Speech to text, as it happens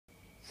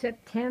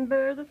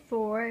September the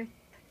 4th,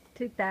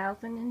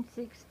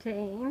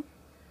 2016.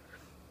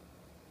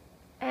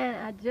 And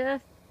I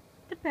just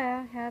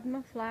about have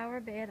my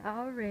flower bed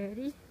all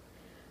ready.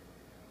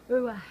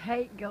 Ooh, I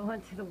hate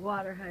going to the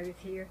water hose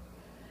here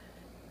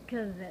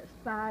because of that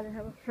spider.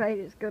 I'm afraid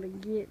it's going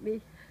to get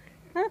me.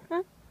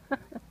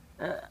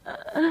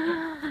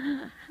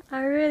 I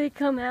really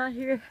come out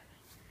here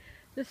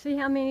to see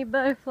how many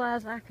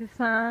butterflies I could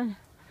find.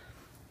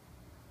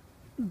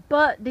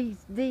 But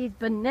these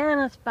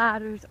banana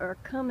spiders are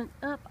coming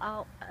up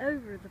all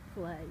over the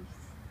place.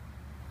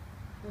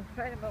 I'm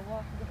afraid about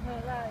walking with one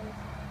of those.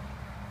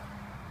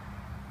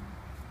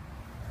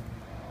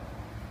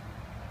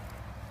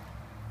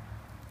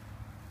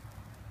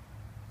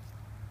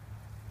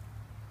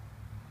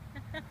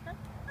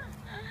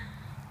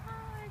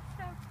 Oh, it's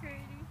so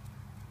pretty.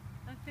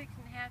 I'm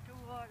fixing to have to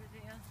water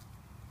them.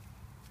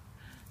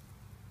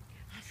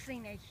 I've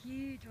seen a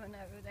huge one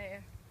over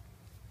there.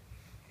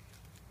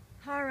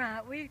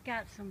 Alright, we've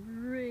got some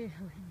really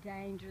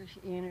dangerous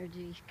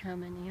energies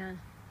coming in.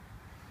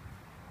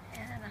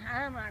 And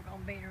I'm not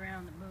going to beat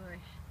around the bush.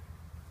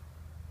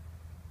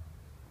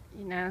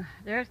 You know,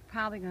 there's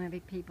probably going to be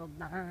people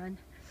dying.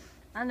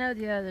 I know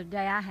the other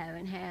day I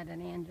haven't had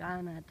an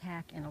angina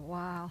attack in a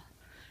while.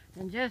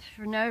 And just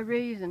for no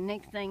reason,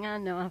 next thing I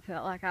know, I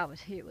felt like I was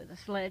hit with a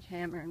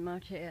sledgehammer in my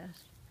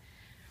chest.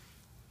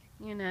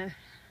 You know,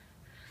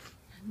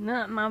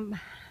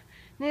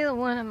 neither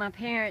one of my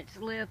parents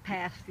lived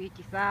past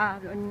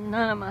 55, and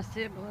none of my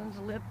siblings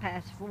lived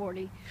past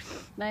 40.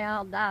 They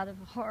all died of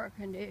a heart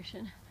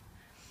condition.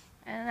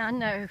 And I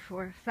know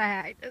for a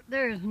fact that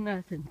there's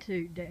nothing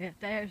to death.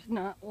 There's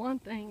not one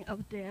thing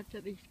of death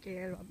to be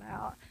scared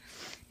about.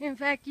 In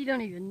fact, you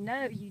don't even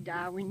know you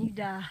die when you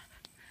die.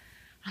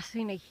 I've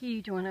seen a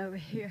huge one over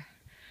here.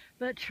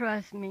 But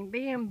trust me,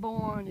 being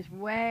born is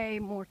way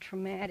more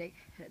traumatic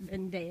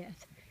than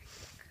death.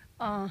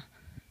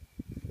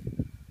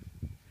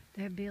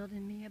 They're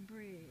building me a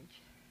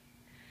bridge.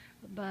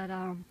 But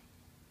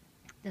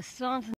the sun's